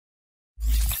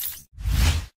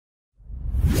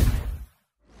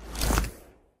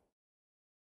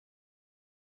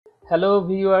Hello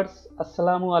viewers,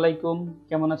 আসসালামু আলাইকুম।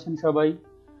 কেমন আছেন সবাই?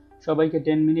 সবাইকে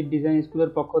 10 মিনিট ডিজাইন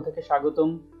স্কুলের পক্ষ থেকে স্বাগতম।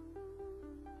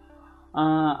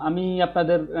 আমি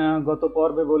আপনাদের গত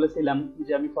পর্বে বলেছিলাম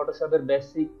যে আমি ফটোশপের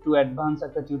বেসিক টু অ্যাডভান্স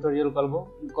একটা টিউটোরিয়াল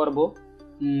করব।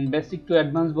 বেসিক টু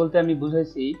অ্যাডভান্স বলতে আমি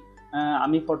বুঝাইছি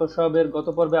আমি ফটোশপের গত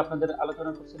পর্বে আপনাদের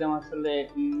আলোচনা করছিলাম আসলে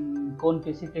কোন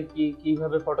পিসিতে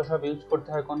কিভাবে ফটোশপ ইউজ করতে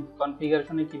হয়, কোন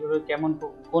কনফিগারেশনে কিভাবে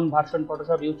কোন ভার্সন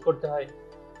ফটোশপ ইউজ করতে হয়।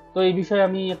 তো এই বিষয়ে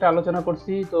আমি একটা আলোচনা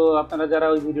করছি, তো আপনারা যারা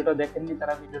ওই ভিডিওটা দেখেননি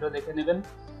তারা ভিডিওটা দেখে নেবেন।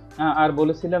 আর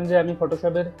বলেছিলাম যে আমি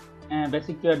ফটোশপের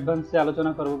বেসিক টু অ্যাডভান্সে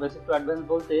আলোচনা করব। বেসিক টু অ্যাডভান্স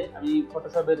বলতে আমি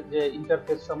ফটোশপের যে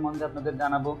ইন্টারফেস সম্বন্ধে আপনাদের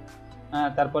জানাবো,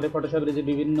 তারপরে ফটোশপের যে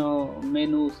বিভিন্ন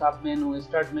menu, sub menu,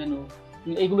 start menu,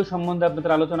 এইগুলো সম্বন্ধে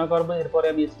আপনাদের আলোচনা করবো। এরপরে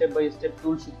আমি স্টেপ বাই স্টেপ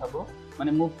টুল শিখাবো,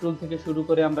 মানে মুভ টুল থেকে শুরু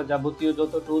করে আমরা যাবতীয়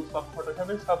যত টুলস সব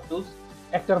ফটোশপের সব টুলস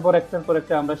একটার পর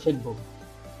একটা আমরা শিখবো।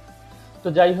 তো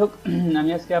যাই হোক,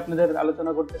 আমি আজকে আপনাদের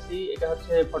আলোচনা করতেছি, এটা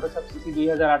হচ্ছে ফটোশপ সিসি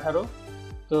 2018।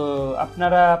 তো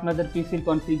আপনারা আপনাদের পিসির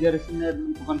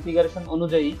কনফিগারেশন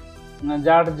অনুযায়ী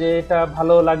যার যেটা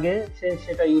ভালো লাগে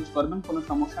সেটা ইউজ করবেন, কোনো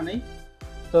সমস্যা নেই।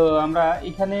 তো আমরা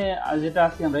এখানে যেটা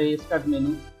আছি আমরা এই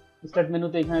স্টার্ট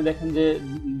মেনুতে এখানে দেখেন যে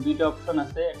দুইটা অপশন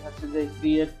আছে, একটা হচ্ছে যে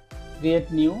ক্রিয়েট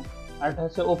নিউ, আর একটা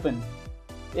হচ্ছে ওপেন।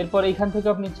 এরপর এখান থেকে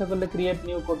আপনি ইচ্ছা করলে ক্রিয়েট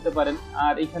নিউ করতে পারেন।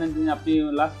 আর এখানে আপনি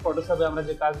লাস্ট ফটোশপে আমরা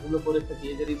যে কাজগুলো করে থাকি,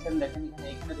 এই যে রিসেন্ট দেখেন,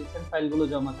 এখানে রিসেন্ট ফাইলগুলো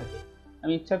জমা থাকে।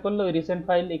 আমি ইচ্ছা করলে ওই রিসেন্ট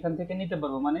ফাইল এখান থেকে নিতে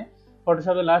পারবো, মানে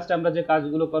ফটোশপে লাস্ট আমরা যে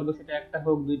কাজগুলো করব, সেটা একটা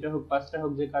হোক, দুইটা হোক, পাঁচটা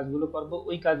হোক, যে কাজগুলো করব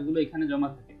ওই কাজগুলো এখানে জমা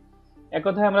থাকে। এক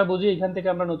কথায় আমরা বুঝি এখান থেকে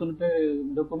আমরা নতুন একটা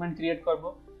ডকুমেন্ট ক্রিয়েট করব।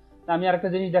 তা আমি আরেকটা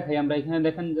জিনিস দেখাই, আমরা এখানে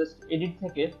দেখেন জাস্ট এডিট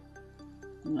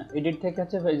থেকে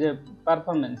হচ্ছে এই যে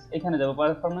পারফরমেন্স, এখানে যাব,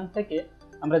 পারফরমেন্স থেকে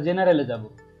আমরা জেনারেলে যাব।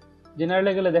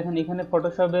 জেনারেলে গেলে দেখেন এখানে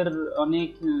ফটোশপের অনেক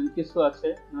কিছু আছে,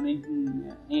 মানে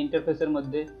ইন্টারফেসের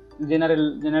মধ্যে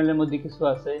জেনারেলের মধ্যে কিছু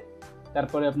আছে,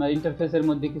 তারপরে আপনার ইন্টারফেসের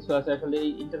মধ্যে কিছু আছে। আসলে এই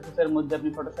ইন্টারফেসের মধ্যে আপনি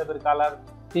ফটোশপের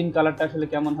থিম কালারটা আসলে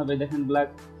কেমন হবে দেখেন, ব্ল্যাক,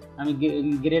 আমি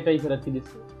গ্রে টাইপের রাখি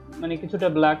দিচ্ছি, মানে কিছুটা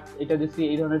ব্ল্যাক, এটা দিচ্ছি,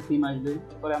 এই ধরনের থিম আসবে।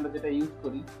 এরপরে আমরা যেটা ইউজ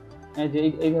করি যে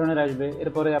এই ধরনের আসবে।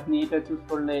 এরপরে আপনি এটা চুজ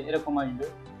করলে এরকম আসবে,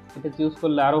 এটা চুজ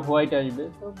করলে আরো হোয়াইট আসবে।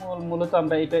 তো মূলত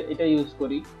আমরা এটা ইউজ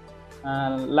করি,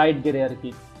 লাইট গ্রে আর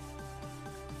কি।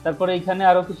 তারপরে এখানে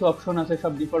আরো কিছু অপশন আছে,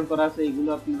 সব ডিফল্ট করা আছে, এগুলো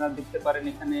আপনারা দেখতে পারেন।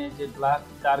 এখানে যে ব্ল্যাক,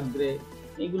 ডার্ক গ্রে,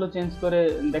 এইগুলো চেঞ্জ করে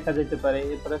দেখা যেতে পারে।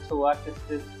 এরপরে হচ্ছে ওয়ার্ক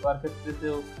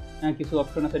স্পেসেও কিছু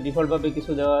অপশন আছে, ডিফল্ট ভাবে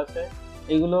কিছু দেওয়া আছে,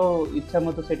 এগুলো ইচ্ছা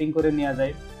মতো সেটিং করে নেওয়া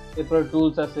যায়। এরপরে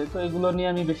টুলস আছে, তো এগুলো নিয়ে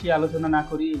আমি বেশি আলোচনা না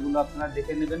করি, এগুলো আপনারা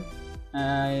দেখে নেবেন।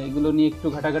 এগুলো নিয়ে একটু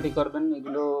ঘাটাঘাটি করবেন,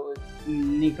 এগুলো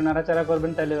নিয়ে একটু নাড়াচাড়া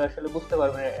করবেন, তাহলে আসলে বুঝতে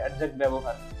পারবেন অ্যাডজাক্ট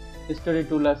ব্যবহার। হিস্টোরি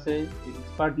টুল আছে,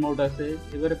 এক্সপার্ট মোড আছে।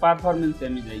 এবারে পারফরমেন্সে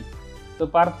আমি যাই। তো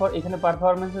এখানে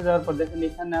পারফরমেন্সে যাওয়ার পর দেখেন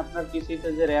এখানে আপনার পিসিতে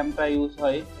যে র্যামটা ইউজ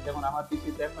হয়, যেমন আমার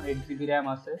পিসিতে এখন 8 GB র্যাম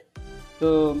আছে। তো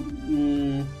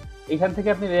এখান থেকে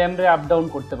আপনি র্যাম আপ ডাউন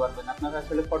করতে পারবেন। আপনার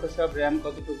আসলে ফটোশপ র্যাম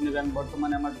কতটুকু নেবেন,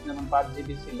 বর্তমানে আমার যেমন 5 GB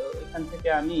ছিল, এখান থেকে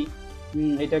আমি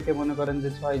এটাকে মনে করেন যে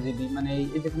 6 GB, মানে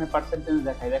এই যেখানে পার্সেন্টেজ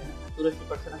দেখায়, দেখেন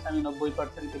 84% আছে, আমি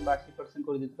 90% কিংবা 80%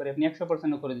 করে দিতে পারি, আপনি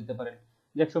 100%ও করে দিতে পারেন।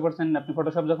 যে 100% আপনি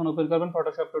ফটোশপ যখন ওপেন করবেন,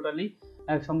 ফটোশপ টোটালি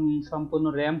সম্পূর্ণ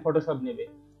র্যাম ফটোশপ নেবে,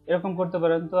 এরকম করতে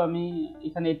পারেন। তো আমি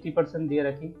এখানে 80% দিয়ে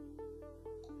রাখি।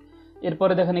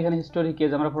 এরপরে দেখেন এখানে হিস্টোরি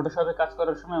কেজ, আমরা ফটোশপে কাজ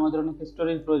করার সময় আমাদের অনেক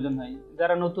হিস্টোরির প্রয়োজন হয়।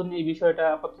 যারা নতুন, এই বিষয়টা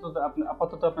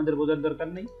আপাতত আপনাদের বোঝার দরকার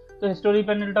নেই। তো হিস্টোরি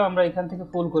প্যানেলটাও আমরা এখান থেকে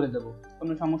ফুল করে দেব,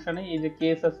 কোনো সমস্যা নেই। এই যে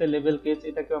কেস আছে, লেভেল কেস,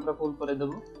 এটাকে আমরা ফুল করে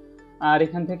দেব। আর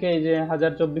এখান থেকে এই যে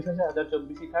 1024 আছে,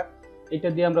 1024ই থাক, এটা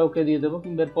দিয়ে আমরা ওকে দিয়ে দেবো,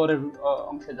 কিংবা পরের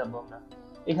অংশে যাব আমরা।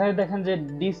 এখানে দেখেন যে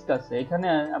ডিস্ক আছে, এখানে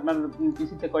আপনার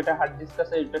পিসিতে কয়টা হার্ড ডিস্ক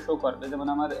আছে এটা শো করবে। যেমন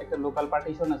আমার একটা লোকাল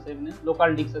পার্টিশন আছে, মানে লোকাল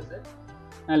ডিস্ক আছে।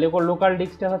 লোকাল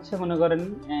ডিস্কটা হচ্ছে মনে করেন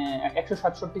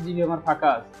 167 GB আমার ফাঁকা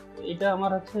আছে। এটা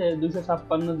আমার হচ্ছে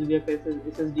 256 GB একটা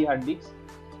এসএসডি হার্ড ডিস্ক।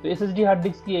 তো এসএসডি হার্ড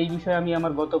ডিস্ক কি, এই বিষয়ে আমি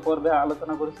আমার গত পর্বে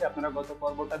আলোচনা করেছি, আপনারা গত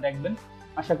পর্বটা দেখবেন।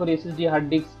 আশা করি এসএসডি হার্ড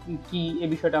ডিস্ক কি এই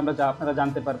বিষয়টা আপনারা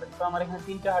জানতে পারবেন। তো আমার এখানে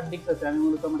 3টা হার্ড ডিস্ক আছে, আমি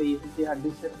মূলত আমার এসএসডি হার্ড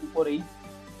ডিস্কের উপরেই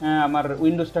আমার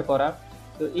উইন্ডোজটা করা।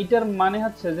 তো এইটার মানে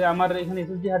হচ্ছে যে আমার এখানে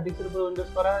এসএসডি হার্ড ডিস্কের উপরে উইন্ডোজ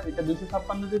করা, এটা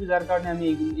 256 GB, যার কারণে আমি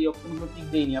এই অপশনগুলো ঠিক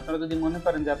দেইনি। আপনারা যদি মনে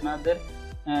করেন যে আপনাদের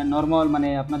নর্মাল, মানে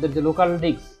আপনাদের যে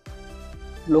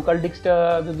লোকাল ডিস্কটা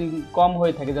যদি কম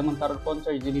হয়ে থাকে, যেমন কারোর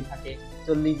 50 GB থাকে,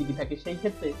 40 GB থাকে, সেই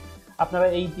ক্ষেত্রে আপনারা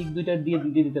এই টিক দুইটা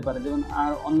দিয়ে দিতে পারেন। যেমন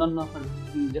আর অন্যান্য আপনার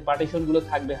যে পার্টিশনগুলো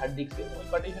থাকবে হার্ড ডিস্কে, ওই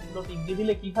পার্টিশনগুলো টিক দিয়ে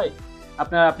দিলে কি হয়,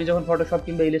 আপনি যখন ফটোশপ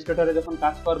কিংবা ইলাস্ট্রেটরে যখন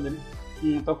কাজ করবেন,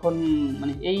 তখন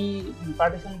মানে এই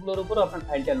পার্টিশনগুলোর উপর আপনার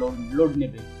ফাইলটা লোড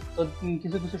নেবে। তো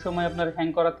কিছু কিছু সময় আপনার হ্যাং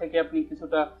করা থেকে আপনি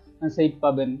কিছুটা সেভ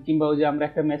পাবেন, কিংবা ওই যে আমরা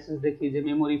একটা মেসেজ দেখি যে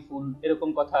মেমোরি ফুল, এরকম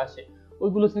কথা আসে,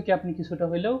 ওইগুলো থেকে আপনি কিছুটা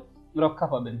হইলেও রক্ষা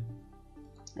পাবেন।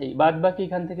 এই বাদ বাকি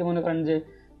এখান থেকে মনে করেন যে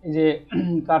এই যে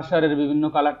কার্সারের বিভিন্ন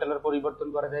কালার টালার পরিবর্তন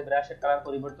করা যায়, ব্রাশের কালার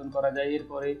পরিবর্তন করা যায়,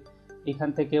 এরপরে এখান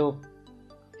থেকেও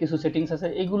কিছু সেটিংস আছে,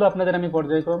 এগুলো আপনাদের আমি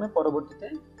পর্যায়ক্রমে পরবর্তীতে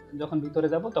যখন ভিতরে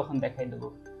যাব তখন দেখাই দেবো।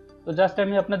 তো জাস্ট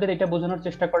আমি আপনাদের এটা বোঝানোর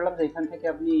চেষ্টা করলাম যে এখান থেকে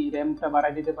আপনি র্যামটা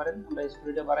বাড়াই দিতে পারেন, আমরা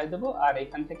স্টোরেজটা বাড়াই দেবো, আর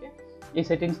এখান থেকে এই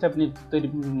সেটিংসটা আপনি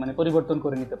মানে পরিবর্তন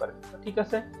করে নিতে পারেন। তো ঠিক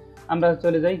আছে, আমরা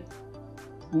চলে যাই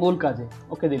মূল কাজে।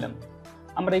 ওকে দিলাম।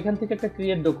 আমরা এখান থেকে একটা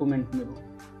ক্রিয়েট ডকুমেন্ট নেব।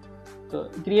 তো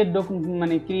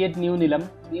ক্রিয়েট নিউ নিলাম।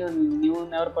 নিউ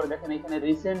নেওয়ার পর দেখেন এখানে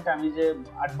রিসেন্ট আমি যে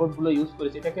আর্টবোর্ড গুলো ইউজ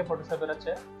করেছি এটাকে ফটোশপের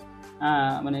আছে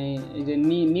মানে এই যে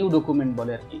নিউ ডকুমেন্ট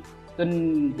বলে আর কি। তো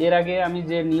এর আগে আমি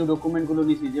যে নিউ ডকুমেন্ট গুলো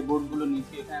নিয়েছি, যে বোর্ড গুলো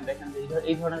নিয়েছি, এখানে দেখেন যে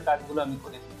এই ধরনের কাজগুলো আমি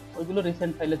করেছি, ওইগুলো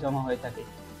রিসেন্ট ফাইলে জমা হয়ে থাকে।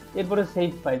 এরপরে সেভ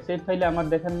ফাইলে আমার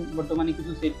দেখেন বর্তমানে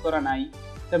কিছু সেভ করা নাই।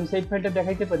 তো আমি সেভ ফাইলটা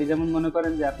দেখাইতে পারি। যেমন মনে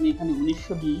করেন যে আপনি এখানে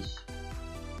 1920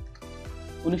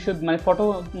 মানে ফটো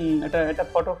এটা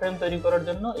ফটো ফ্রেম তৈরি করার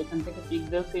জন্য এখান থেকে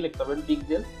পিক্সেল সিলেক্ট করবেন।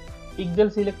 পিক্সেল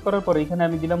সিলেক্ট করার পরে এখানে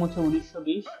আমি দিলাম হচ্ছে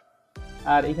 1920,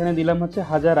 আর এখানে দিলাম হচ্ছে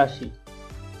 1080।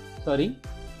 সরি,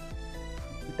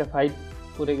 একটা 5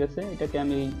 পড়ে গেছে, এটাকে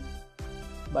আমি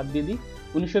বাদ দিয়ে দিই।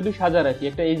 1920 1080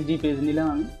 একটা এইচডি পেজ নিলাম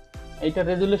আমি। এইটা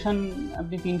রেজুলেশন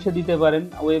আপনি 300 দিতে পারেন,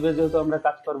 ওয়েবে যেহেতু আমরা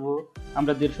কাজ করব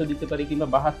আমরা 150 দিতে পারি কিংবা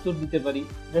 72 দিতে পারি।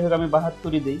 যাই হোক আমি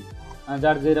 72ই দিই,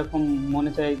 যার যেরকম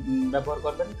মনে চাই ব্যবহার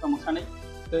করবেন, সমস্যা নেই।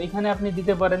 তো এখানে আপনি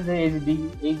দিতে পারেন যে এইচডি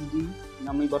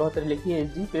আমি বড় হাতের লিখি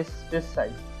HD page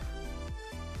size.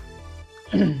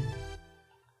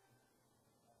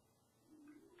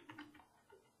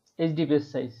 HD page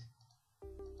size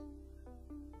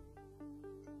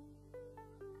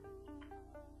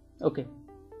okay,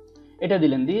 এটা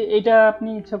দিলেন। দিয়ে এটা আপনি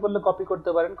ইচ্ছা করলে কপি করতে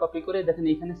পারেন। কপি করে দেখেন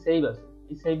এখানে সেভ আছে,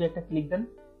 এই সেভে একটা ক্লিক দেন।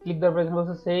 ক্লিক দেওয়ার পর এখানে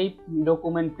বলছে সেভ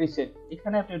ডকুমেন্ট প্রিসেট,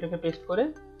 এখানে আপনি ওটাকে পেস্ট করে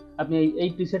আপনি এই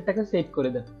প্রিসেটটাকে সেভ করে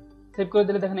দেন। সেভ করে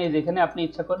দিলে দেখেন এই যে এখানে আপনি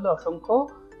ইচ্ছা করলে অসংখ্য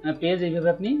পেজ এইভাবে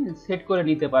আপনি সেট করে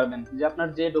নিতে পারবেন, যে আপনার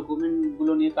যে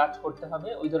ডকুমেন্টগুলো নিয়ে কাজ করতে হবে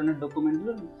ওই ধরনের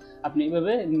ডকুমেন্টগুলো আপনি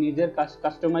এইভাবে নিজের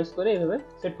কাস্টমাইজ করে এইভাবে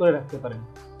সেট করে রাখতে পারেন।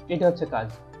 এটা হচ্ছে কাজ।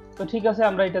 তো ঠিক আছে,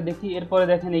 আমরা এটা দেখি। এরপরে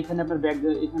দেখেন এখানে আপনার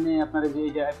এখানে আপনার যে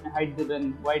এটা আপনি হাইট দেবেন,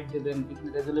 হোয়াইট দেবেন, এখানে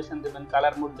রেজুলেশন দেবেন,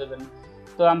 কালার মোড দেবেন।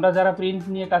 তো আমরা যারা প্রিন্ট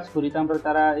নিয়ে কাজ করি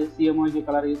তারা সিএমওয়াই যে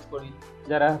কালার ইউজ করি,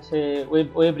 যারা হচ্ছে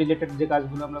ওয়েব রিলেটেড যে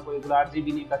কাজগুলো আমরা করি এগুলো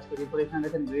আরজিবি নিয়ে কাজ করি। এরপরে এখানে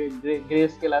দেখেন গ্রে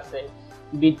স্কেল আছে,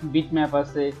 বিট ম্যাপ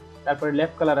আছে, তারপরে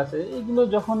লেফট কালার আছে। এগুলো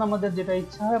যখন আমাদের যেটা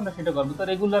ইচ্ছা হয় আমরা সেটা করবো। তো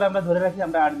রেগুলার আমরা ধরে রাখি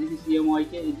আমরা আরজিবি সিএমওয়াই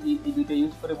কে এই দুইটা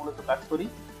ইউজ করে মূলত কাজ করি।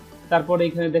 তারপরে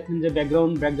এখানে দেখেন যে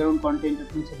ব্যাকগ্রাউন্ড কন্টেন্ট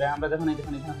হচ্ছে, আমরা যখন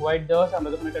এখানে হোয়াইট দেওয়া আছে, আমরা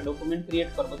যখন একটা ডকুমেন্ট ক্রিয়েট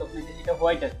করবো তখন এটা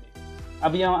হোয়াইট আসবে।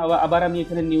 আবার আমি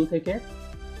এখানে নিউ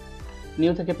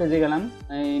থেকে পেজে গেলাম,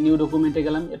 নিউ ডকুমেন্টে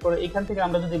গেলাম। এরপর এখান থেকে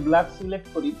আমরা যদি ব্ল্যাক সিলেক্ট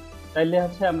করি তাহলে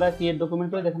হচ্ছে আমরা ক্রিয়েট ডকুমেন্ট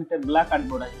করে দেখেন একটা ব্ল্যাক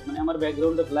আর্টবোর্ড আসবে, মানে আমার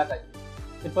ব্যাকগ্রাউন্ডে ব্ল্যাক আসবে।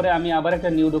 এরপরে আমি আবার একটা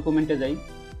নিউ ডকুমেন্টে যাই।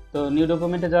 তো নিউ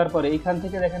ডকুমেন্টে যাওয়ার পরে এখান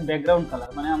থেকে দেখেন ব্যাকগ্রাউন্ড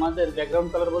কালার, মানে আমাদের ব্যাকগ্রাউন্ড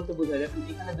কালার বলতে বোঝায় দেখেন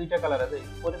এখানে দুইটা কালার আছে।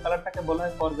 পরে কালারটাকে বলা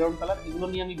হয় ফরগ্রাউন্ড কালার। এগুলো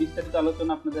নিয়ে আমি বিস্তারিত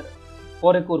আলোচনা আপনাদের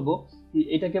পরে করব।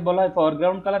 এটাকে বলা হয়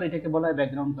ফরগ্রাউন্ড কালার, এটাকে বলা হয়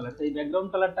ব্যাকগ্রাউন্ড কালার। তো এই ব্যাকগ্রাউন্ড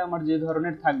কালারটা আমার যে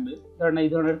ধরনের থাকবে, ধরেন এই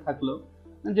ধরনের থাকলো,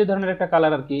 যে ধরনের একটা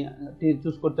কালার আর কি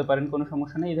চুজ করতে পারেন, কোনো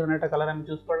সমস্যা নেই। এই ধরনের একটা কালার আমি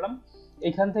চুজ করলাম।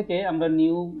 এখান থেকে আমরা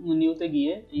নিউতে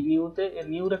গিয়ে এই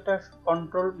নিউর একটা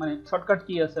কন্ট্রোল মানে শর্টকাট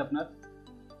কি আছে, আপনার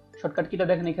শর্টকাট কিটা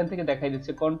দেখেন এখান থেকে দেখাই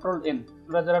দিচ্ছে কন্ট্রোল এন।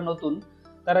 আপনারা যারা নতুন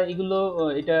তারা এগুলো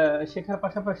এটা শেখার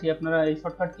পাশাপাশি আপনারা এই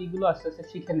শর্টকাট কিগুলো আস্তে আস্তে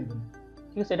শিখে নেবেন,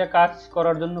 ঠিক আছে? এটা কাজ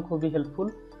করার জন্য খুবই হেল্পফুল।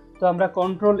 তো আমরা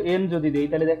কন্ট্রোল এন যদি দিই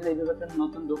তাহলে দেখেন এইভাবে একটা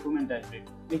নতুন ডকুমেন্ট আসবে।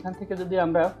 এখান থেকে যদি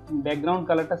আমরা ব্যাকগ্রাউন্ড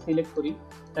কালারটা সিলেক্ট করি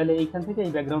তাহলে এইখান থেকে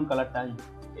এই ব্যাকগ্রাউন্ড কালারটা আসবে।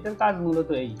 এটার কাজ মূলত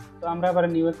এই। তো আমরা আবার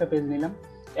নিউ একটা পেজ নিলাম,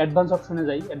 অ্যাডভান্স অপশনে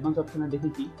যাই। অ্যাডভান্স অপশনে দেখি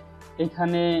কি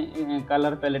এইখানে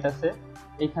কালার প্যালেট আছে।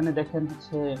 এইখানে দেখেন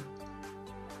হচ্ছে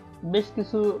বেশ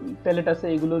কিছু প্যালেট আছে,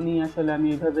 এগুলো নিয়ে আসলে আমি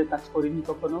এইভাবে কাজ করিনি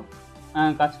কখনো,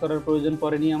 কাজ করার প্রয়োজন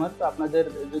পড়েনি আমার। তো আপনাদের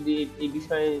যদি এই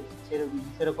বিষয়ে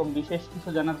সেরকম বিশেষ কিছু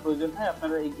জানার প্রয়োজন হয়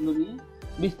আপনারা এইগুলো নিয়ে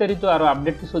বিস্তারিত আরো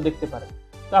আপডেট কিছু দেখতে পারেন।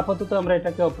 তো আপাতত আমরা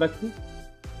এটাকে অফ রাখি।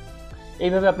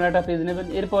 এইভাবে আপনারা একটা পেজ নেবেন।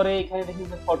 এরপরে এখানে দেখেন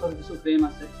যে ফটোর কিছু ফ্রেম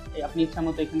আছে, আপনি ইচ্ছা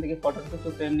মতো এখান থেকে ফটোর কিছু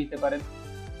ফ্রেম নিতে পারেন।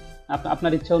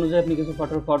 আপনার ইচ্ছা অনুযায়ী আপনি কিছু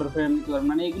ফটোর ফ্রেম নিতে পারবেন।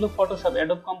 মানে এগুলো ফটোশপ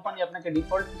অ্যাডোব কোম্পানি আপনাকে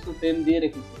ডিফল্ট কিছু ফ্রেম দিয়ে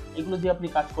রেখেছে, এগুলো দিয়ে আপনি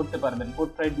কাজ করতে পারবেন।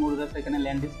 পোর্ট্রেট মোড আছে, এখানে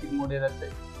ল্যান্ডস্কেপ মোডের আছে।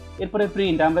 এরপরে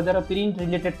প্রিন্ট, আমরা যারা প্রিন্ট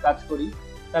রিলেটেড কাজ করি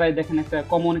তারাই দেখেন একটা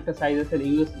কমন একটা সাইজ আছে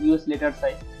ইউএস লেটার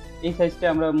সাইজ। এই সাইজটা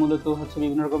আমরা মূলত হচ্ছে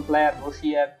বিভিন্ন রকম ফ্লায়ার,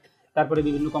 ব্রোশিয়ার, তারপরে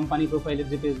বিভিন্ন কোম্পানি প্রোফাইলের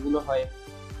যে পেজগুলো হয়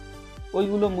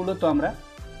ওইগুলো মূলত আমরা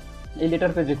এই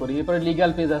লেটার পেজে করি। এরপরে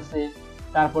লিগ্যাল পেজ আছে,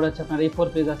 তারপরে হচ্ছে আপনার A4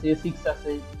 পেজ আছে, A6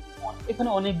 আছে, এখানে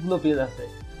অনেকগুলো পেজ আছে।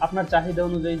 আপনার চাহিদা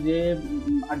অনুযায়ী যে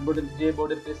আর্টবোর্ডের যে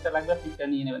বোর্ডের পেজটা লাগবে আপনি সেটা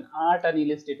নিয়ে নেবেন। আর্ট আর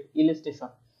ইলাস্ট্রেশন,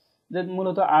 যে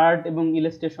মূলত আর্ট এবং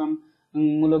ইলাস্ট্রেশন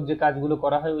মূলক যে কাজগুলো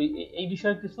করা হয় এই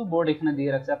বিষয়ে কিছু বোর্ড এখানে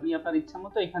দিয়ে রাখছে। আপনি আপনার ইচ্ছা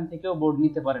মতো এখান থেকেও বোর্ড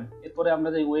নিতে পারেন। এরপরে আমরা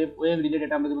যে ওয়েব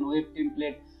রিলেটেড, আমরা যেমন ওয়েব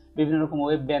টেমপ্লেট, বিভিন্ন রকম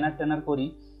ওয়েব ব্যানার ট্যানার করি,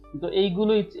 তো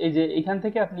এইগুলো এই যে এখান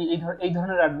থেকে আপনি এই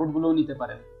ধরনের আর্টবোর্ড গুলোও নিতে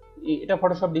পারেন। এটা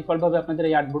ফটোশপ ডিফল্ট ভাবে আপনাদের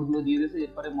এই আর্টবোর্ড গুলো দিয়ে দিয়েছে।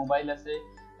 এরপরে মোবাইল আছে,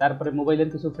 তারপরে মোবাইলের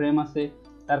কিছু ফ্রেম আছে,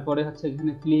 তারপরে হচ্ছে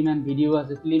এখানে ফিল্ম অ্যান্ড ভিডিও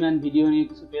আছে, ফিল্ম অ্যান্ড ভিডিও নিয়ে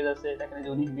কিছু পেজ আছে, এখানে যে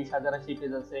 19, 20, 1080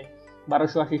 পেজ আছে,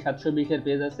 1280, 720 এর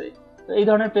পেজ আছে। তো এই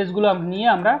ধরনের পেজগুলো নিয়ে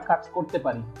আমরা কাজ করতে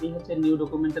পারি। এই হচ্ছে নিউ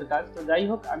ডকুমেন্টের কাজ। তো যাই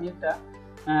হোক, আমি একটা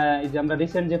এই যে আমরা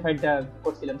রিসেন্ট যে ফাইলটা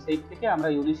করছিলাম সেই থেকে আমরা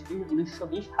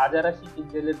 1920, 1080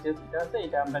 পিক্সেলের যে এটা আছে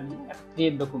এটা আমরা নিয়ে একটা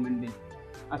ক্রিয়েট ডকুমেন্ট দিই।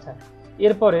 আচ্ছা,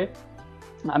 এরপরে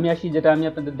আমি আসি যেটা আমি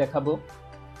আপনাদের দেখাবো,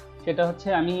 সেটা হচ্ছে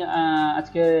আমি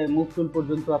আজকে মুভ টুল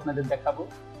পর্যন্ত আপনাদের দেখাবো।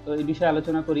 তো এই বিষয়ে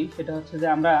আলোচনা করি। সেটা হচ্ছে যে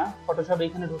আমরা ফটোশপ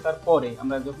এখানে ঢোকার পরে,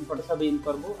 আমরা যখন ফটোশপে ইন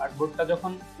করব, আর্টবোর্ডটা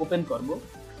যখন ওপেন করব,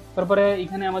 তারপরে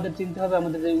এখানে আমাদের চিন্তা হবে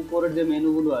আমাদের যে উপরের যে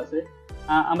মেনুগুলো আছে।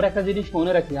 আমরা একটা জিনিস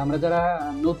মনে রাখি, আমরা যারা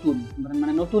নতুন,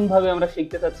 মানে নতুন ভাবে আমরা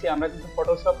শিখতে চাচ্ছি, আমরা কিন্তু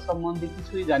ফটোশপ সম্বন্ধে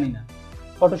কিছুই জানি না।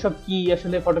 ফটোশপ কি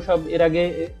আসলে, ফটোশপ এর আগে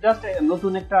জাস্ট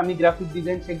নতুন একটা আমি গ্রাফিক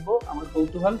ডিজাইন শিখবো, আমার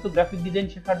কৌতূহল। তো গ্রাফিক ডিজাইন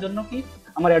শেখার জন্য কি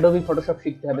আমার অ্যাডোবি ফটোশপ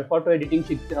শিখতে হবে, ফটো এডিটিং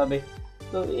শিখতে হবে।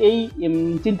 তো এই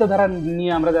চিন্তাধারা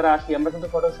নিয়ে আমরা যারা আসি, আমরা কিন্তু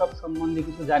ফটোশপ সম্বন্ধে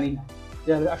কিছু জানি না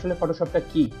যে আসলে ফটোশপটা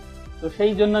কি। তো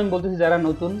সেই জন্য আমি বলতেছি যারা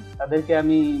নতুন তাদেরকে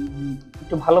আমি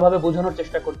একটু ভালোভাবে বোঝানোর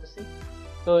চেষ্টা করতেছি।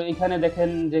 তো এখানে দেখেন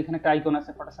যে এখানে একটা আইকন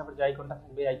আছে, ফটোশপের যে আইকনটা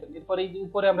থাকবে আইকন। এরপরে এই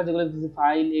উপরে আমরা যেগুলো দেখতেছি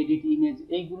ফাইল, এডিট, ইমেজ,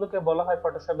 এইগুলোকে বলা হয়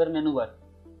ফটোশপের মেনু বার।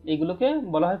 এইগুলোকে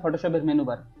বলা হয় ফটোশপের মেনু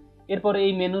বার। এরপরে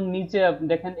এই মেনুর নিচে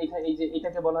দেখেন এই যে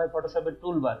এটাকে বলা হয় ফটোশপের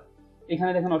টুলবার।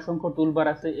 এখানে দেখেন অসংখ্য টুলবার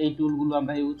আছে। এই টুলগুলো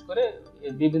আমরা ইউজ করে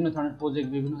বিভিন্ন ধরনের প্রজেক্ট,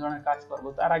 বিভিন্ন ধরনের কাজ করব।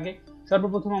 তার আগে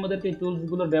সর্বপ্রথম আমাদেরকে এই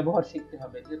টুলসগুলোর ব্যবহার শিখতে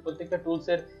হবে, যে প্রত্যেকটা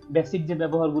টুলসের বেসিক যে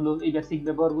ব্যবহারগুলো, এই বেসিক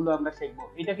ব্যবহারগুলো আমরা শিখবো।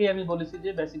 এটাকেই আমি বলেছি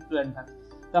যে বেসিক টু অ্যাডভান্স।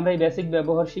 তো আমরা এই বেসিক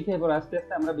ব্যবহার শিখে এবার আস্তে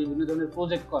আস্তে আমরা বিভিন্ন ধরনের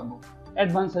প্রজেক্ট করব,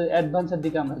 অ্যাডভান্সের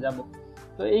দিকে আমরা যাব।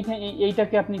 তো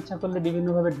এইটাকে আপনি ইচ্ছা করলে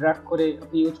বিভিন্নভাবে ড্র্যাগ করে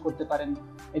আপনি ইউজ করতে পারেন।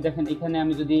 এই দেখেন এখানে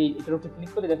আমি যদি এটার উপর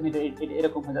ক্লিক করি, দেখেন এটা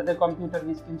এরকম হয়। যাদের কম্পিউটার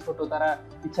স্ক্রিন ছোট তারা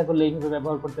ইচ্ছা করলে এইভাবে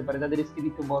ব্যবহার করতে পারে, যাদের স্ক্রিন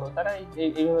একটু বড় তারা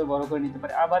এইভাবে বড় করে নিতে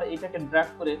পারে। আবার এটাকে ড্র্যাগ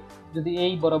করে যদি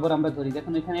এই বরাবর আমরা ধরি,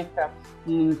 দেখুন এখানে একটা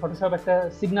ফটোশপ একটা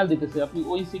সিগন্যাল দিতেছে, আপনি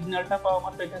ওই সিগন্যালটা পাওয়া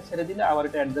মাত্র এটা ছেড়ে দিলে আবার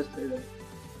এটা অ্যাডজাস্ট হয়ে যাবে।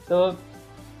 তো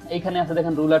এইখানে আছে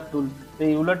দেখেন রুলার টুল।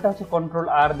 এই রুলারটা হচ্ছে কন্ট্রোল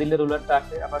আর দিলে রুলারটা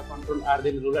আসে, আবার কন্ট্রোল আর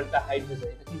দিলে রুলারটা হাইড হয়ে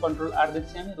যায়। এখন কন্ট্রোল আর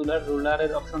দিচ্ছি আমি,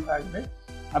 রুলারের অপশনটা আসবে,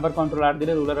 আবার কন্ট্রোল আর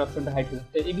দিলে রুলারের অপশনটা হাইড হয়ে যাবে।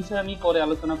 তো এই বিষয়ে আমি পরে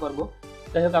আলোচনা করব।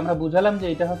 যাই হোক, আমরা বুঝালাম যে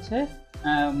এটা হচ্ছে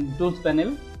টুলস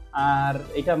প্যানেল, আর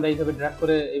এটা আমরা এইভাবে ড্র্যাগ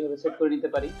করে এইভাবে সেট করে নিতে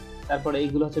পারি। তারপরে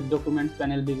এইগুলো হচ্ছে ডকুমেন্টস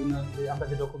প্যানেল, বিভিন্ন আমরা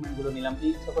যে ডকুমেন্টগুলো নিলাম,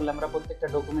 ইচ্ছা করলে আমরা প্রত্যেকটা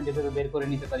ডকুমেন্ট এভাবে বের করে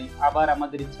নিতে পারি। আবার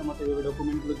আমাদের ইচ্ছা মতো এভাবে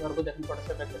ডকুমেন্টগুলো ধরবো, দেখেন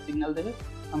ফটোশপ একটা সিগন্যাল দেবে,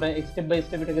 আমরা স্টেপ বাই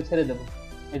স্টেপ এটাকে ছেড়ে দেবো।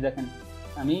 এই দেখেন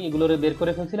আমি এগুলোরে বের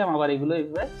করে ফেলছিলাম, আবার এগুলো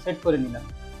এইভাবে সেট করে নিলাম।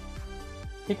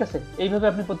 ঠিক আছে, এইভাবে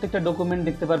আপনি প্রত্যেকটা ডকুমেন্ট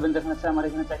দেখতে পারবেন। দেখা যাচ্ছে আমার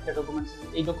এখানে 4টা ডকুমেন্ট,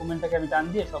 এই ডকুমেন্টটাকে আমি টান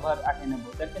দিয়ে সবার আগে নেব।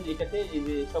 দেখেন এটাকে এই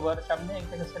যে সবার সামনে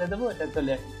এটাকে ছেড়ে দেবো, এটা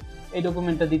চলে আসে, এই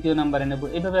ডকুমেন্টটা দ্বিতীয় নাম্বারে নেব।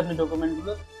 এইভাবে আপনি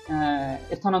ডকুমেন্টগুলো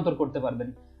স্থানান্তর করতে পারবেন।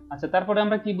 আচ্ছা, তারপরে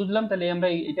আমরা কি বুঝলাম তাহলে? আমরা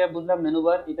এটা বুঝলাম মেনু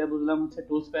বার, এটা বুঝলাম হচ্ছে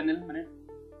টুলস প্যানেল মানে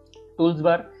টুলস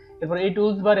বার। এরপর এই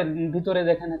টুলস বারের ভিতরে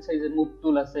দেখেন হচ্ছে এই যে মুভ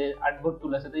টুল আছে, আর্টবোর্ড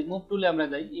টুল আছে। তো এই মুভ টুলে আমরা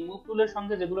যাই। এই মুভ টুলের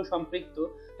সঙ্গে যেগুলো সম্পৃক্ত,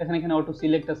 দেখেন এখানে অটো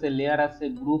সিলেক্ট আছে, লেয়ার আছে,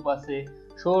 গ্রুপ আছে,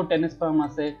 শো ট্রান্সফর্ম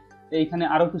আছে, এইখানে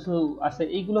আরো কিছু আছে।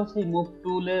 এইগুলো হচ্ছে এই মুভ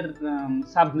টুলের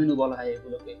সাব মেনু বলা হয়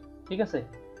এগুলোকে। ঠিক আছে,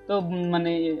 তো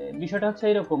মানে বিষয়টা হচ্ছে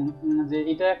এরকম যে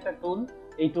এটা একটা টুল,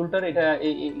 এই টুলটার এটা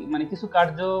মানে কিছু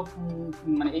কার্য,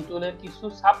 মানে এই টুলের কিছু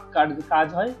সাব কাজ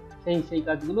হয়, সেই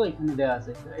কাজগুলো এখানে দেওয়া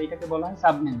আছে, এটাকে বলা হয়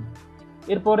সাব মেনু।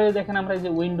 এরপরে দেখেন আমরা এই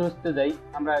যে উইন্ডোজতে যাই,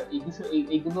 আমরা এই বিষয়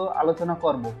এইগুলো আলোচনা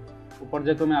করব,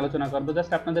 পর্যায়ক্রমে আলোচনা করব।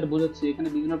 জাস্ট আপনাদের বোঝাচ্ছি, এখানে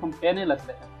বিভিন্ন রকম প্যানেল আছে।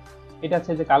 দেখেন এটা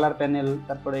আছে যে কালার প্যানেল,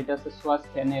 তারপরে এটা আছে সোয়াচ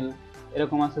প্যানেল,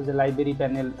 এরকম আছে যে লাইব্রেরি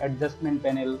প্যানেল, অ্যাডজাস্টমেন্ট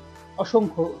প্যানেল,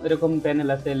 অসংখ্য এরকম প্যানেল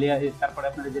আছে। লেয়ার, তারপরে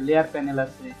আপনার যে লেয়ার প্যানেল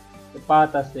আছে,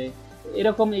 পাথ আছে,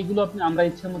 এরকম এইগুলো আমরা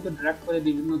ইচ্ছা মতো ড্র্যাগ করে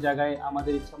বিভিন্ন জায়গায়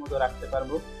আমাদের ইচ্ছা মতো রাখতে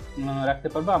পারবো।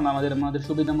 আমরা আমাদের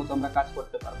সুবিধা মতো আমরা কাজ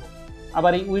করতে পারবো।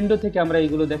 আবার এই উইন্ডো থেকে আমরা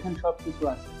এইগুলো দেখেন সবকিছু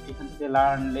আছে, এখান থেকে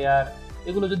লার্ন, লেয়ার,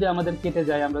 এগুলো যদি আমাদের কেটে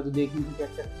যায়, আমরা যদি এখান থেকে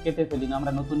একটা কেটে ফেলি, না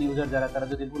আমরা নতুন ইউজার যারা তারা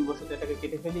যদি ভুলবশত এটাকে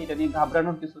কেটে ফেলি, এটা নিয়ে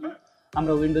ঘাবড়ানোর কিছু না।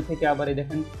 আমরা উইন্ডো থেকে আবার এই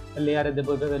দেখেন লেয়ারে দেবো,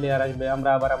 এভাবে লেয়ার আসবে, আমরা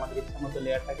আবার আমাদের ইচ্ছা মতো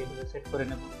লেয়ারটাকে এভাবে সেট করে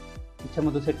নেব, ইচ্ছা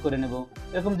মতো সেট করে নেব।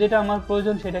 এরকম যেটা আমার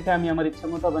প্রয়োজন সেটাকে আমি আমার ইচ্ছা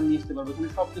মতো আবার নিয়ে আসতে পারবো। এখানে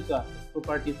সবকিছু আছে,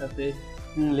 প্রপার্টিস আছে,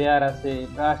 লেয়ার আছে,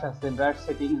 ব্রাশ আছে, ব্রাশ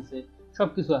সেটিং আছে,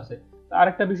 সবকিছু আছে। তো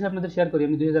আরেকটা বিষয় আপনাদের শেয়ার করি,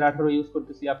 আমি 2018 ইউজ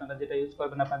করতেছি, আপনারা যেটা ইউজ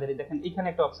করবেন আপনাদের দেখেন এখানে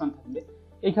একটা অপশন থাকবে,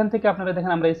 এখান থেকে আপনারা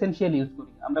দেখেন আমরা এসেনশিয়াল ইউজ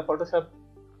করি, আমরা ফটোশপ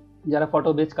যারা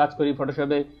ফটো বেস কাজ করি,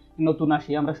 ফটোশপে নতুন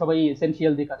আসি, আমরা সবাই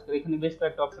এসেনশিয়াল দিয়ে কাজ করি। এখানে বেশ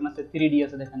কয়েকটা অপশন আছে, 3D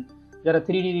আছে দেখেন, যারা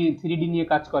থ্রি ডি নিয়ে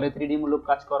কাজ করে, 3D মূলক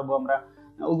কাজ করবো আমরা,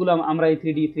 ওগুলো আমরা এই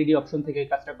থ্রি ডি অপশন থেকে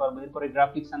কাজটা করবো। এরপরে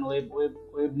গ্রাফিক্স অ্যান্ড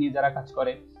ওয়েব নিয়ে যারা কাজ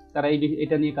করে তারা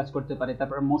এটা নিয়ে কাজ করতে পারে,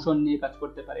 তারপর মোশন নিয়ে কাজ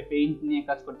করতে পারে, পেইন্ট নিয়ে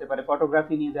কাজ করতে পারে,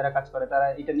 ফটোগ্রাফি নিয়ে যারা কাজ করে তারা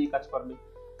এটা নিয়ে কাজ করবে।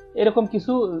 এরকম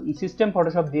কিছু সিস্টেম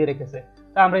ফটোশপ দিয়ে রেখেছে।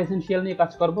 তা আমরা এসেনশিয়াল নিয়ে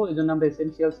কাজ করব, এই জন্য আমরা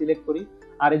এসেনশিয়াল সিলেক্ট করি।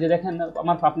 আর এই যে দেখেন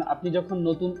আপনি যখন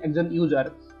নতুন একজন ইউজার,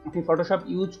 আপনি ফটোশপ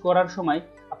ইউজ করার সময়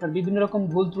আপনার বিভিন্ন রকম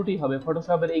ভুল ত্রুটি হবে,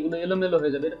 ফটোশপের এইগুলো এলোমেলো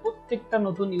হয়ে যাবে, এটা প্রত্যেকটা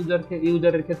নতুন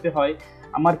ইউজারের ক্ষেত্রে হয়,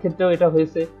 আমার ক্ষেত্রেও এটা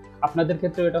হয়েছে, আপনাদের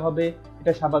ক্ষেত্রেও এটা হবে,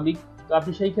 এটা স্বাভাবিক। তো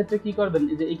আপনি সেই ক্ষেত্রে কি করবেন,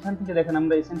 যে এইখান থেকে দেখেন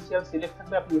আমরা এসেনশিয়াল সিলেক্ট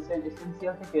থাকবে, আপনি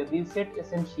এসেনশিয়াল থেকে রিসেট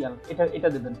এসেনশিয়াল এটা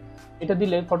দেবেন। এটা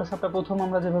দিলে ফটোশপটা প্রথম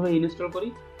আমরা যেভাবে ইনস্টল করি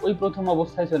ওই প্রথম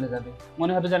অবস্থায় চলে যাবে,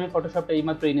 মনে হবে যে আমি ফটোশপটা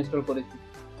এইমাত্র ইনস্টল করেছি।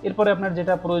 এরপরে আপনার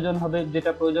যেটা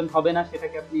প্রয়োজন হবে না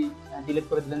সেটাকে আপনি ডিলিট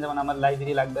করে দিলেন, যেমন আমার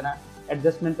লাইব্রেরি লাগবে না,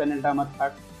 অ্যাডজাস্টমেন্ট প্যানেলটা আমার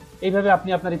থাক। এইভাবে আপনি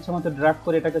আপনার ইচ্ছা মতো ড্র্যাগ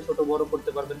করে এটাকে ছোট বড়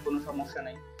করতে পারবেন, কোনো সমস্যা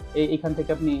নেই। এইখান থেকে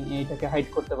আপনি এটাকে হাইড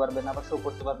করতে পারবেন, আবার শো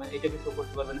করতে পারবেন, এটাকে শো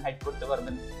করতে পারবেন, হাইড করতে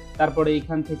পারবেন। তারপরে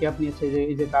এইখান থেকে আপনি হচ্ছে যে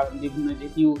এই যে বিভিন্ন যে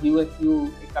হিউ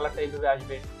এই কালারটা এইভাবে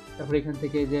আসবে। তারপরে এখান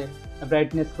থেকে যে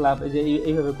ব্রাইটনেস ক্লাব এই যে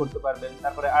এইভাবে করতে পারবেন।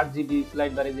 তারপরে 8GB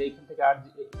স্লাইড বারে যে এইখান থেকে 8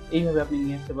 এইভাবে আপনি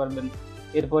নিয়ে আসতে পারবেন।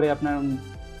 এরপরে আপনার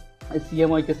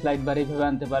সিএমওয়াই কে স্লাইড বার এইভাবে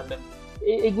আনতে পারবেন।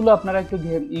 এইগুলো আপনারা একটু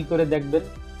করে দেখবেন,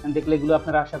 দেখলে এগুলো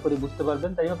আপনারা আশা করি বুঝতে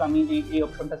পারবেন। তাই হোক আমি এই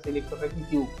অপশনটা সিলেক্ট করে রাখি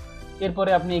কিউ।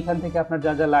 এরপরে আপনি এখান থেকে আপনার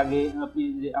যা যা লাগে, আপনি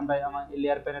যে আমার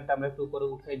লেয়ার প্যানেলটা আমরা একটু উপরে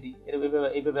উঠাই দিই,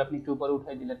 এইভাবে আপনি একটু উপরে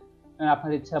উঠাই দিলেন,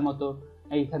 আপনার ইচ্ছা মতো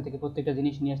এইখান থেকে প্রত্যেকটা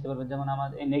জিনিস নিয়ে আসতে পারবেন। যেমন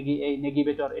আমাদের এই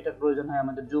নেগিভেটর এটার প্রয়োজন হয়,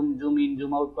 আমাদের জুম ইন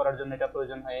জুম আউট করার জন্য এটা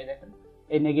প্রয়োজন হয়। এই দেখেন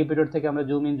এই নেগিভেটর থেকে আমরা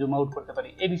জুম ইন জুম আউট করতে পারি।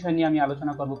 এই বিষয় নিয়ে আমি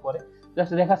আলোচনা করব পরে,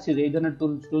 জাস্ট দেখাচ্ছি যে এই ধরনের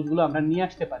টুলসগুলো আমরা নিয়ে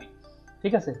আসতে পারি,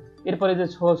 ঠিক আছে। এরপরে যে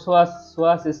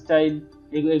সোয়াস স্টাইল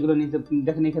এগুলো নিতে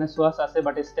দেখেন, এখানে সোয়াস আছে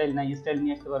বাট স্টাইল নাই, স্টাইল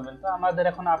নিয়ে আসতে পারবেন। তো আমাদের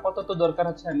এখন আপাতত দরকার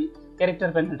হচ্ছে আমি ক্যারেক্টার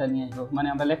প্যানেলটা নিয়ে আসবো, মানে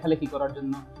আমরা লেখালেখি করার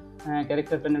জন্য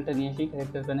ক্যারেক্টার প্যানেলটা নিয়ে আসি।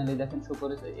 ক্যারেক্টার প্যানেলে দেখেন শো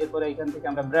করেছে। এরপরে এখান থেকে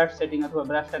আমরা ব্রাশ সেটিং অথবা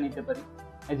ব্রাশটা নিতে পারি,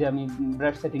 এই যে আমি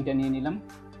ব্রাশ সেটিংটা নিয়ে নিলাম,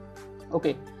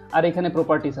 ওকে। আর এখানে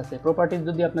প্রপার্টিস আছে, প্রপার্টিস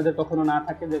যদি আপনাদের কখনো না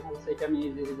থাকে, দেখা যাচ্ছে এটা আমি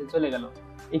এই যে চলে গেল,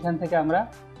 এখান থেকে আমরা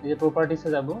এই যে প্রপার্টিসে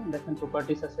যাব, দেখেন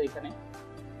প্রপার্টিস আছে এখানে,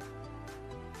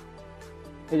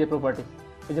 এই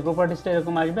যে প্রপার্টিসটা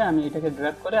এরকম আসবে। আমি এটাকে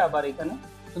ড্র্যাগ করে আবার এখানে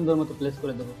সুন্দর মতো প্লেস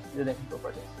করে দেবো, যে দেখেন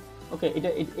প্রপার্টিস, ওকে।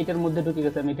 এটার মধ্যে ঢুকে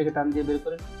গেছে, আমি এটাকে টান দিয়ে বের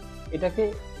করে এটাকে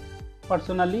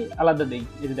পার্সোনালি আলাদা দেই,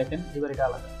 এই যে দেখেন এবার এটা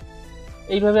আলাদা।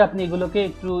 এইভাবে আপনি এগুলো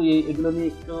নিয়ে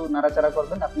একটু নাড়াচাড়া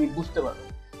করবেন, আপনি বুঝতে পারবেন।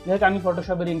 যাই হোক, আমি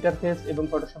ফটোশপের ইন্টারফেস এবং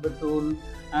ফটোশপের টুল,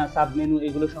 সাবমেনু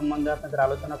এগুলো সম্বন্ধে আপনাদের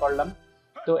আলোচনা করলাম।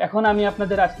 তো এখন আমি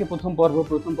আপনাদের আজকে প্রথম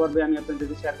পর্বে আমি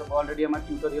আপনাদেরকে শেয়ার করবো। অলরেডি আমার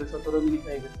টিউটোরিয়াল 17 মিনিট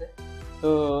হয়ে গেছে।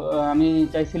 তো আমি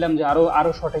চাইছিলাম যে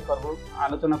আরো শর্টে করব,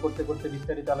 আলোচনা করতে করতে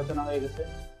বিস্তারিত আলোচনা হয়ে গেছে।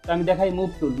 তো আমি দেখাই মুভ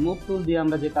টুল দিয়ে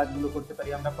আমরা যে কাজগুলো করতে পারি।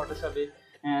 আমরা ফটোশপে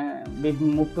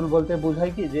মুভ টুল বলতে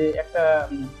বোঝাই কি, যে একটা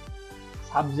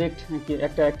সাবজেক্ট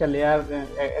একটা লেয়ার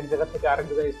এক জায়গা থেকে আরেক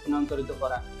জায়গায় স্থানান্তরিত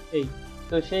করা, এই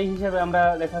তো সেই হিসাবে আমরা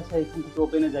দেখা যাচ্ছে এখান থেকে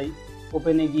ওপেনে যাই।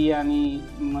 ওপেনে গিয়ে আমি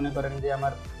মনে করেন যে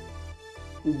আমার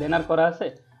ব্যানার করা আছে,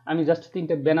 আমি জাস্ট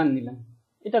 3টে ব্যানার নিলাম,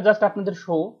 এটা জাস্ট আপনাদের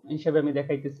শো হিসেবে আমি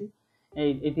দেখাইতেছি।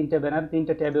 এই 3টে ব্যানার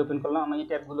 3টে ট্যাবে ওপেন করলাম। আমি এই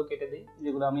ট্যাবগুলো কেটে দিই,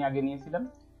 যেগুলো আমি আগে নিয়েছিলাম,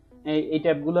 এই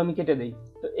ট্যাবগুলো আমি কেটে দিই।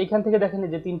 তো এখান থেকে দেখেন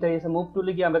যে 3টাই আছে। মুভ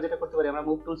টুলে গিয়ে আমরা যেটা করতে পারি, আমরা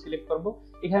মুভ টুল সিলেক্ট করব।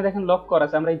 এখানে দেখেন লক করা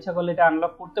আছে, আমরা ইচ্ছা করলে এটা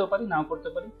আনলক করতেও পারি, নাও করতে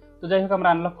পারি। তো যাই হোক আমরা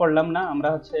আনলক করলাম না, আমরা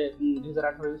হচ্ছে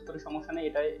 2018 ইউজ করি, সমস্যা নেই।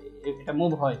 এটা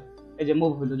মুভ হয়, এই যে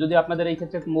মুভ হলো। যদি আপনাদের এই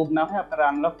ক্ষেত্রে মুভ না হয়, আপনারা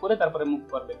আনলক করে তারপরে মুভ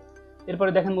করবেন।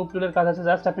 এরপরে দেখেন মুভ টুলের কাজ আছে,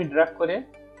 জাস্ট আপনি ড্র্যাগ করে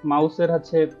মাউসের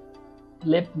হচ্ছে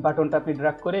লেফট বাটনটা আপনি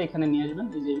ড্র্যাগ করে এখানে নিয়ে আসবেন,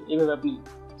 এই যে এইভাবে আপনি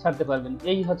ছাড়তে পারবেন।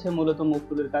 এই হচ্ছে মূলত মুভ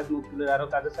টুলের কাজ। মুভ টুলের আরো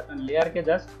কাজ আছে, আপনার লেয়ারকে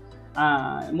জাস্ট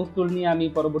মুভ টুল নিয়ে আমি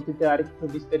পরবর্তীতে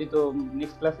আরেকটু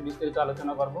নেক্সট ক্লাসে বিস্তারিত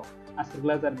আলোচনা করব। আজকের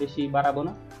ক্লাস আর বেশি বাড়াবো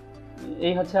না।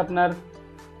 এই হচ্ছে আপনার,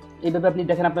 এইভাবে আপনি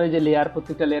দেখেন আপনার এই যে লেয়ার,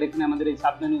 প্রত্যেকটা লেয়ার এখানে আমাদের এই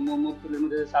সাবমেনু, মুভ টুলের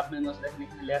মধ্যে সাবমেনু আছে, দেখেন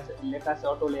এখানে লেখা আছে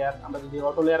অটো লেয়ার। আমরা যদি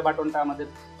অটো লেয়ার বাটনটা আমাদের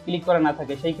ক্লিক করা না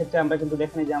থাকে, সেই ক্ষেত্রে আমরা কিন্তু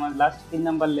দেখেন যে আমার লাস্ট 3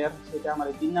 নাম্বার লেয়ার, সেটা আমার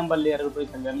 3 নাম্বার লেয়ারের উপরেই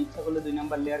থাকবে। আমি ইচ্ছা করলে 2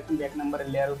 নাম্বার লেয়ার কিন্তু 1 নাম্বারের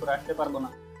লেয়ারের উপরে আসতে পারবো না।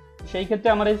 সেই ক্ষেত্রে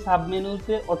আমার এই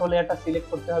সাবমেনুতে অটো লেয়ারটা সিলেক্ট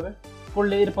করতে হবে।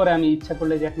 করলে এরপরে আমি ইচ্ছা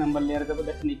করলে যে 1 নাম্বার লেয়ারে যাবো,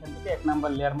 দেখেন এখান থেকে 1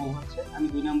 নাম্বার লেয়ার মুভ হচ্ছে। আমি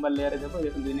 2 নাম্বার লেয়ারে যাবো,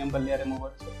 দেখুন 2 নাম্বার লেয়ারে মুভ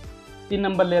হচ্ছে। 3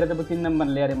 নাম্বার লেয়ারে যাবো, 3 নাম্বার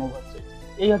লেয়ারে মুভ হচ্ছে।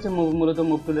 এই হচ্ছে মূলত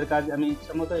মুভ টুলের কাজ। আমি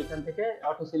ইচ্ছা মতো এখান থেকে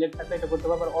অটো সিলেক্ট থাকলে এটা করতে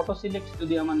পারবো। অটো সিলেক্ট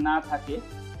যদি আমার না থাকে,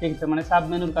 সেক্ষেত্রে মানে সাব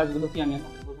মেনুর কাজগুলো কি আমি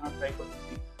আপনাকে বোঝানোর ট্রাই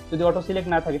করতেছি। যদি অটো সিলেক্ট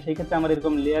না থাকে সেই ক্ষেত্রে আমার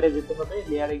এরকম লেয়ারে যেতে হবে,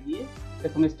 লেয়ারে গিয়ে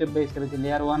এরকম স্টেপ বাই স্টেপ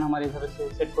লেয়ার 1 আমার এইভাবে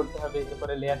সেট করতে হবে,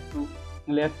 এরপরে লেয়ার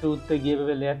 2 তে গিয়ে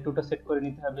এভাবে লেয়ার 2টা সেট করে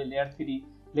নিতে হবে, লেয়ার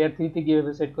 3 তে গিয়ে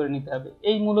এভাবে সেট করে নিতে হবে।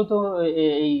 এই মূলত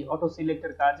এই অটো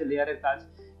সিলেক্টের কাজ, লেয়ারের কাজ।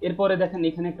 এরপরে দেখেন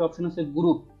এখানে একটা অপশন আছে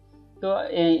গ্রুপ। তো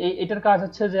এটার কাজ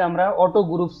হচ্ছে যে আমরা অটো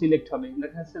গ্রুপ সিলেক্ট হবে।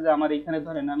 দেখা যাচ্ছে যে আমার এখানে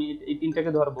ধরেন আমি এই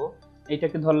তিনটাকে ধরবো,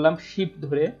 এইটাকে ধরলাম শিফট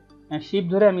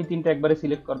ধরে আমি তিনটা একবারে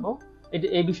সিলেক্ট করব।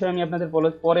 এই বিষয়ে আমি আপনাদের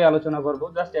পরে আলোচনা করব,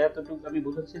 জাস্ট এতটুকু আমি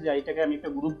বুঝাচ্ছি যে এইটাকে আমি একটা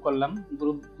গ্রুপ করলাম।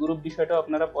 গ্রুপ বিষয়টাও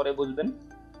আপনারা পরে বুঝবেন।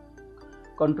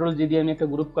 কন্ট্রোল জি দিয়ে আমি একটা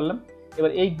গ্রুপ করলাম।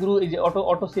 এবার এই যে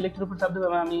অটো সিলেক্টের উপর চাপ দেবো,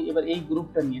 আমি এবার এই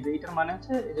গ্রুপটা নিয়ে, যে এটার মানে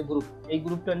হচ্ছে এই যে গ্রুপ, এই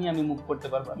গ্রুপটা নিয়ে আমি মুভ করতে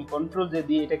পারবো। আমি কন্ট্রোল জে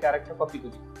দিয়ে এটাকে আরেকটা কপি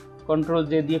করি, কন্ট্রোল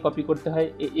জে দিয়ে কপি করতে হয়।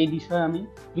 এই বিষয়ে আমি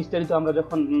বিস্তারিত আমরা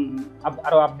যখন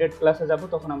আরো আপডেট ক্লাসে যাব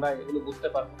তখন আমরা এগুলো বুঝতে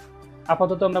পারবো।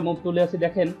 আপাতত আমরা মুভ টুলে আছি।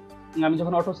 দেখেন আমি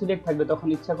যখন অটো সিলেক্ট থাকবে তখন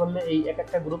ইচ্ছা করলে এই এক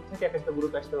একটা গ্রুপ থেকে এক একটা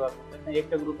গ্রুপ আসতে পারবো।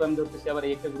 একটা গ্রুপ আমি ধরতেছি, আবার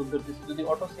এই একটা গ্রুপ ধরতেছি। যদি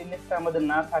অটো সিলেক্টটা আমাদের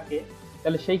না থাকে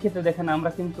তাহলে সেই ক্ষেত্রে দেখেন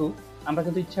আমরা কিন্তু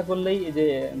ইচ্ছা করলেই এই যে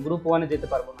গ্রুপ 1-এ যেতে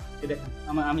পারবো না। দেখেন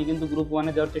আমি কিন্তু গ্রুপ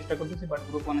 1-এ যাওয়ার চেষ্টা করতেছি, বাট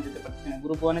গ্রুপ 1-এ যেতে পারছি না।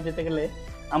 গ্রুপ 1-এ যেতে গেলে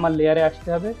আমার লেয়ারে আসতে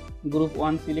হবে, গ্রুপ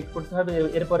 1 সিলেক্ট করতে হবে,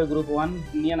 এরপরে গ্রুপ 1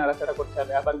 নিয়ে নাড়াচাড়া করতে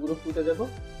হবে। আবার গ্রুপ 2-তে যাবো,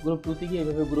 গ্রুপ 2-তে গিয়ে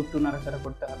এভাবে গ্রুপ 2 নাড়াচাড়া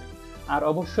করতে হবে। আর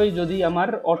অবশ্যই যদি আমার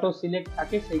অটো সিলেক্ট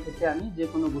থাকে সেই ক্ষেত্রে আমি যে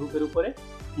কোনো গ্রুপের উপরে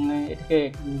এটাকে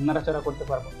নাড়াচাড়া করতে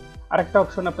পারবো। আরেকটা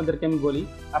অপশন আপনাদেরকে আমি বলি,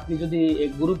 আপনি যদি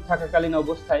গ্রুপ থাকাকালীন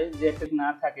অবস্থায় যে একটা না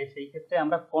থাকে সেই ক্ষেত্রে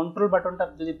আমরা কন্ট্রোল বাটনটা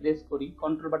যদি প্রেস করি,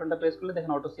 কন্ট্রোল বাটনটা প্রেস করলে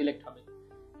দেখেন অটো সিলেক্ট হবে।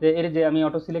 যে আমি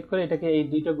অটো সিলেক্ট করে এটাকে এই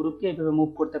দুইটা গ্রুপকে এইভাবে মুভ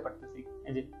করতে পারতেছি।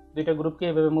 এই যে দুইটা গ্রুপকে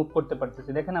এইভাবে মুভ করতে পারতেছি।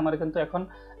 দেখেন আমার কিন্তু এখন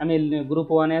আমি গ্রুপ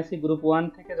 1-এ আছি, গ্রুপ 1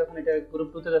 থেকে যখন এটা গ্রুপ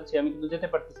 2-তে যাচ্ছি আমি কিন্তু যেতে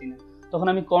পারতেছি না। তখন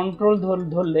আমি কন্ট্রোল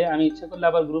ধরলে আমি ইচ্ছা করলে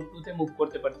আবার গ্রুপ 2-তে মুভ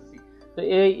করতে পারতেছি। তো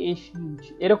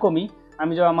এরকমই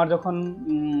আমার যখন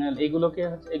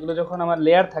এগুলো যখন আমার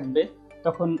লেয়ার থাকবে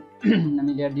তখন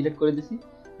আমি লেয়ার ডিলিট করে দিছি।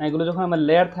 এগুলো যখন আমার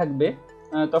লেয়ার থাকবে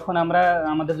তখন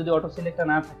আমাদের যদি অটো সিলেক্টটা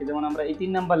না থাকে, যেমন আমরা এই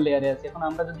 3 নাম্বার লেয়ারে আছি, এখন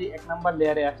আমরা যদি 1 নাম্বার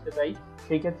লেয়ারে আসতে চাই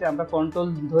সেই ক্ষেত্রে আমরা কন্ট্রোল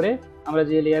ধরে আমরা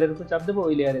যে লেয়ারের উপর চাপ দেবো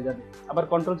ওই লেয়ারে যাবে, আবার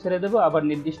কন্ট্রোল ছেড়ে দেবো, আবার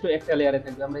নির্দিষ্ট একটা লেয়ারে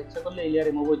থাকবে। আমরা ইচ্ছা করলে এই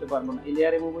লেয়ারে মুভ হইতে পারবো না, এই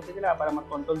লেয়ারে মুভ হইতে গেলে আবার আমার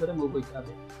কন্ট্রোল ধরে মুভ হইতে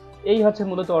হবে। এই হচ্ছে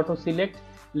মূলত অটো সিলেক্ট,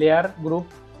 লেয়ার, গ্রুপ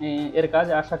এর কাজ।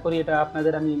 আশা করি এটা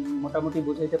আপনাদের আমি মোটামুটি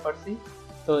বুঝাইতে পারছি।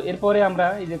 তো এরপরে আমরা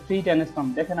এই যে ফ্রি ট্রান্সফর্ম,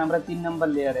 দেখেন আমরা 3 নাম্বার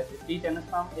লেয়ারে আছে, ফ্রি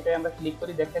ট্রান্সফর্ম এটাই আমরা ক্লিক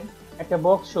করি। দেখেন একটা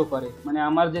বক্স শো করে, মানে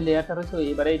আমার যে লেয়ারটা রয়েছে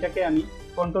এবারে এটাকে আমি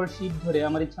কন্ট্রোল শিফট ধরে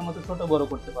আমার ইচ্ছা মতো ছোট বড়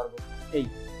করতে পারবো। এই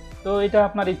তো এটা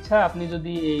আপনার ইচ্ছা, আপনি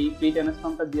যদি এই ফ্রি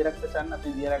ট্রান্সফর্মটা দিয়ে রাখতে চান আপনি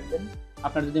দিয়ে রাখবেন,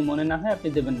 আপনার যদি মনে না হয় আপনি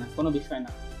দেবেন না, কোনো বিষয়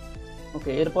না।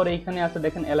 ওকে, এরপরে এখানে আছে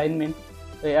দেখেন অ্যালাইনমেন্ট।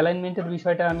 তো অ্যালাইনমেন্টের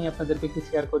বিষয়টা আমি আপনাদেরকে একটু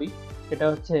শেয়ার করি। সেটা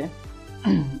হচ্ছে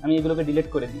আমি এগুলোকে ডিলিট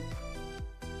করে দিই।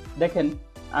 দেখেন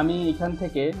আমি এখান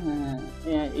থেকে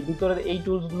এই ভিতরের এই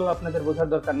টুলসগুলো আপনাদের বোঝার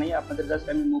দরকার নেই, আপনাদের জাস্ট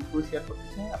আমি মুভ টুল শেয়ার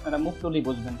করতেছি, আপনারা মুভ টুলই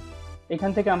বুঝবেন।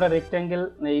 এখান থেকে আমরা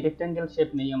রেক্ট্যাঙ্গেল শেপ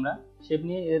নেই, আমরা শেপ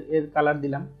নিয়ে এর কালার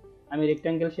দিলাম। আমি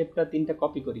রেক্ট্যাঙ্গেল শেপটা 3টা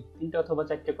কপি করি, 3টা অথবা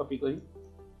 4টে কপি করি,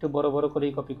 একটু বড় বড়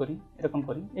করেই কপি করি, এরকম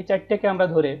করি। এই 4টাকে আমরা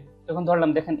ধরে যখন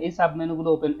ধরলাম দেখেন এই সাব মেনুগুলো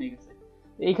ওপেন হয়ে গেছে।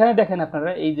 এইখানে দেখেন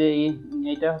আপনারা এই যে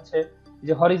এইটা হচ্ছে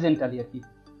যে হরিজেন্টালি আর কি,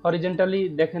 হরিজেন্টালি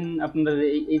দেখেন আপনারা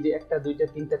এই যে 1টা 2টা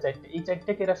 3টা 4টে, এই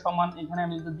 4টাকে এরা সমান। এখানে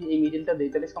আমি যদি এই মিডলটা দিই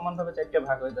তাহলে সমানভাবে 4টে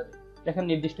ভাগ হয়ে যাবে। দেখেন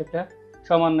নির্দিষ্ট একটা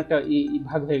সমান একটা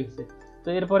ভাগ হয়ে গেছে। তো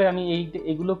এরপরে আমি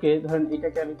এইগুলোকে ধরেন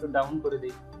এটাকে আমি একটু ডাউন করে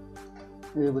দিই,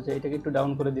 বুঝে এটাকে একটু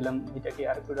ডাউন করে দিলাম, এটাকে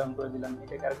আরেকটু ডাউন করে দিলাম,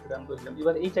 এটাকে আরেকটু ডাউন করে দিলাম।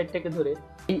 এবার এই 4টাকে ধরে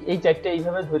এই 4টে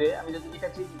এইভাবে ধরে আমি যদি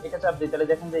এটা চাপ দিই তাহলে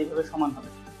দেখেন যে এইভাবে সমান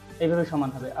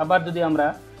হবে। আবার যদি আমরা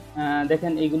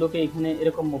দেখেন এইগুলোকে এখানে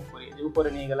এরকম মুভ করি, যে উপরে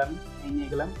নিয়ে গেলাম,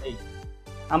 এই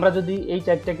আমরা যদি এই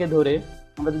 4টাকে ধরে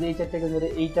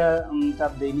এইটা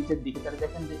চাপ দেই নিচের দিকে, তাহলে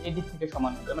দেখেন যে এই দিক থেকে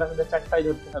সমান হবে। আমরা কিন্তু 4টাই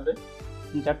ধরতে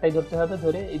হবে,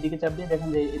 ধরে এইদিকে চাপ দিয়ে দেখেন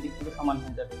যে এই দিক থেকে সমান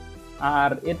হয়ে যাবে।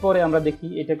 আর এরপরে আমরা দেখি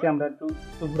এটাকে আমরা একটু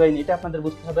ঘুরাই নিই, এটা আপনাদের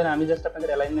বুঝতে হবে না, আমি জাস্ট আপনাদের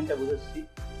অ্যালাইনমেন্টটা বুঝাচ্ছি।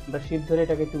 আমরা শিফট ধরে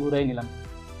এটাকে একটু ঘুরাই নিলাম।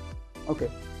 ওকে,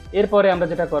 এরপরে আমরা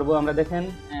যেটা করব, আমরা দেখেন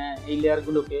এই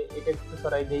লেয়ারগুলোকে এটা একটু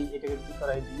সরাই দিই, এটাকে একটু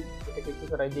সরাই দিই, এটাকে একটু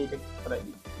সরাই দিই, এটাকে সরাই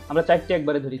দিই। আমরা 4টে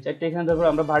একবারে ধরি, 4টে এখানে ধরবো।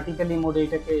 আমরা ভার্টিক্যালি মোডে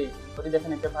এটাকে করি,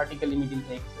 দেখেন এটা ভার্টিক্যালি মিডিল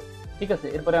হয়ে গেছে, ঠিক আছে।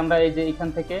 এরপরে আমরা এই যে এখান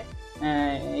থেকে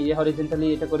এই হরিজেন্টালি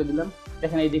এটা করে দিলাম,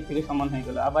 দেখেন এই দিক থেকে সমান হয়ে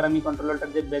গেল। আবার আমি কন্ট্রোলারটা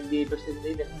যে ব্যাক দিয়ে এই পাশে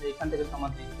দিই, দেখেন যে এখান থেকে সমান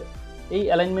হয়ে গেছে। এই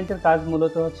অ্যালাইনমেন্টের কাজ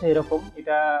মূলত হচ্ছে এরকম।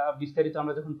 এটা বিস্তারিত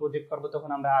আমরা যখন প্রজেক্ট করবো তখন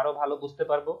আমরা আরো ভালো বুঝতে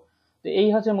পারবো। তো এই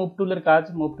হচ্ছে মুভ টুলের কাজ।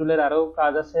 মুভ টুলের আরো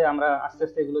কাজ আছে, আমরা আস্তে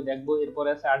আস্তে এগুলো দেখবো। এরপরে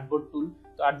আছে আর্টবোর্ড টুল।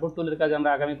 তো আর্টবোর্ড টুলের কাজ আমরা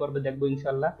আগামী পর্বে দেখবো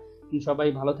ইনশাল্লাহ। সবাই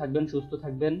ভালো থাকবেন, সুস্থ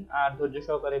থাকবেন, আর ধৈর্য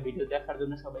সহকারে ভিডিও দেখার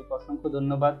জন্য সবাইকে অসংখ্য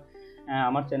ধন্যবাদ।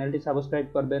 আমার চ্যানেলটি সাবস্ক্রাইব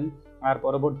করবেন, আর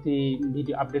পরবর্তী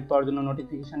ভিডিও আপডেট পাওয়ার জন্য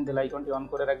নোটিফিকেশন বেল আইকনটি অন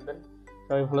করে রাখবেন।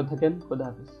 সবাই ভালো থাকেন, খোদা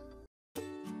হাফেজ।